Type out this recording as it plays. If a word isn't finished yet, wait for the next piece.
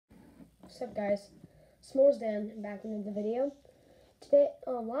What's up, guys? S'mores Dan back into the video. Today,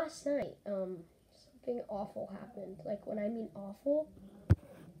 last night, something awful happened. Like, when I mean awful,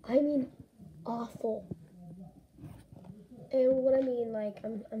 I mean awful. And what I mean, like,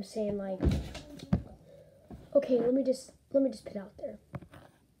 I'm saying, like, okay, let me just put it out there.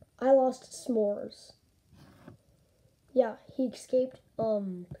 I lost S'mores. Yeah, he escaped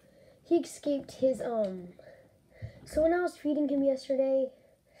his, so when I was feeding him yesterday,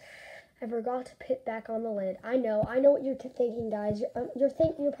 I forgot to put back on the lid. I know what you're thinking, guys.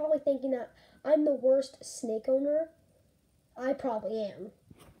 You're probably thinking that I'm the worst snake owner. I probably am,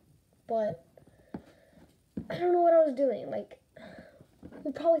 but I don't know what I was doing. Like,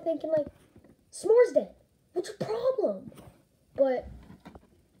 you're probably thinking, like, S'mores dead. What's your problem? But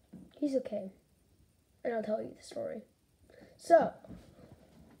he's okay, and I'll tell you the story. So,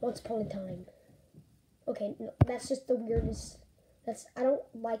 once upon a time. Okay, no, that's just the weirdest. I don't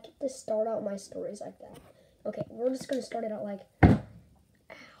like to start out my stories like that. Okay, we're just going to start it out like, ow.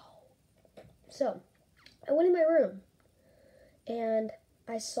 So, I went in my room, and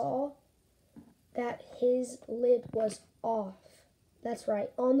I saw that his lid was off. That's right,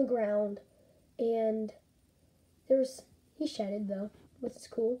 on the ground. And he shedded though, which is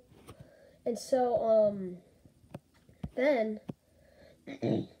cool. And so, then,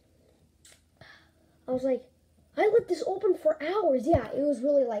 I was like, I left this open for hours. Yeah, it was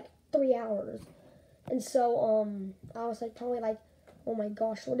really like 3 hours. And so, I was like, probably like, oh my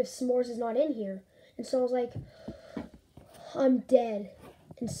gosh, what if S'mores is not in here? And so I was like, I'm dead.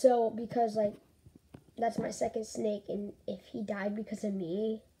 And so, because like, that's my second snake, and if he died because of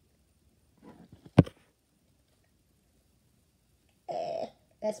me,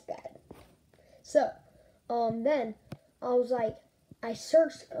 that's bad. So, then, I was like, I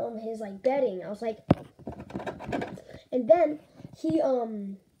searched, his, like, bedding. I was like, and then he,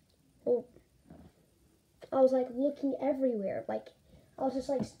 well, I was like looking everywhere. Like, I was just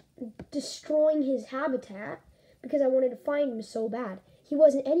like destroying his habitat because I wanted to find him so bad. He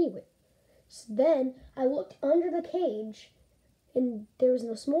wasn't anywhere. So then I looked under the cage and there was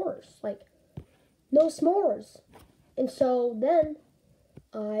no S'mores. Like, no S'mores. And so then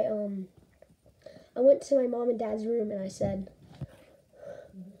I went to my mom and dad's room and I said,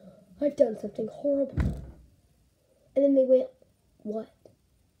 I've done something horrible. And then they went, what?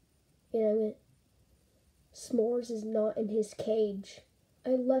 And I went, S'mores is not in his cage. I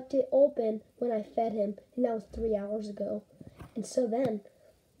left it open when I fed him, and that was 3 hours ago. And so then,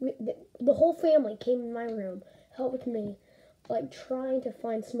 the whole family came in my room, helped me, like, trying to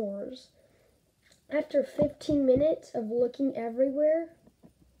find S'mores. After 15 minutes of looking everywhere,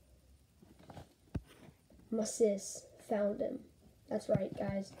 my sis found him. That's right,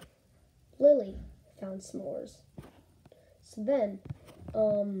 guys. Lily found S'mores. So then,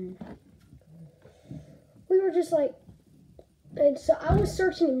 we were just like, and so I was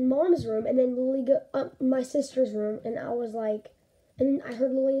searching in Mom's room, and then Lily my sister's room, and I was like, and I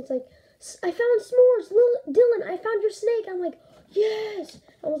heard Lily, it's like, I found S'mores, Dylan, I found your snake. I'm like, yes.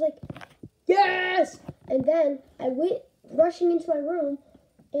 I was like, yes. And then I went rushing into my room,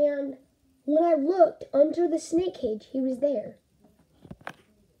 and when I looked under the snake cage, he was there.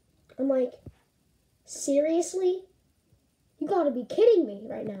 I'm like, seriously? You gotta be kidding me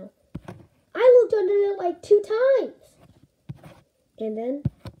right now. I looked under it like 2 times. And then,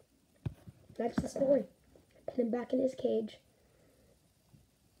 that's the story. Put him back in his cage.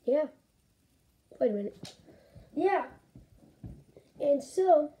 Yeah. Wait a minute. Yeah. And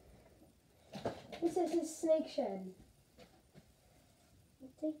so, this is his snake shed. I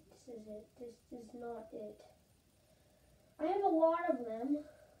think this is it. This is not it. I have a lot of them.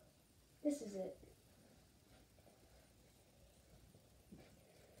 This is it.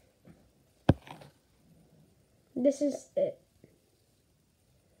 This is it.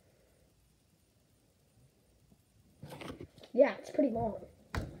 Yeah, it's pretty long.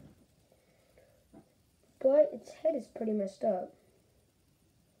 But its head is pretty messed up.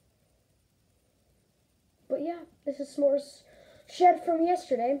 But yeah, this is S'mores shed from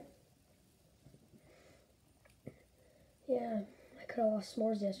yesterday. Yeah, I could have lost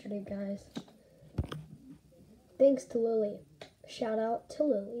S'mores yesterday, guys. Thanks to Lily. Shout out to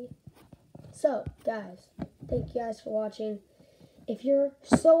Lily. So, guys, thank you guys for watching. If you're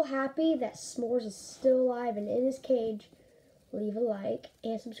so happy that S'mores is still alive and in his cage, leave a like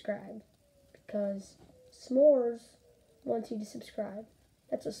and subscribe. Because S'mores wants you to subscribe.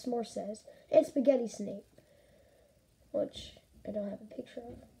 That's what S'mores says. And Spaghetti Snake, which I don't have a picture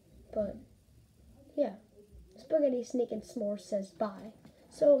of. But, yeah. Spaghetti Snake and S'mores says bye.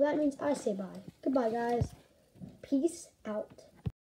 So that means I say bye. Goodbye, guys. Peace out.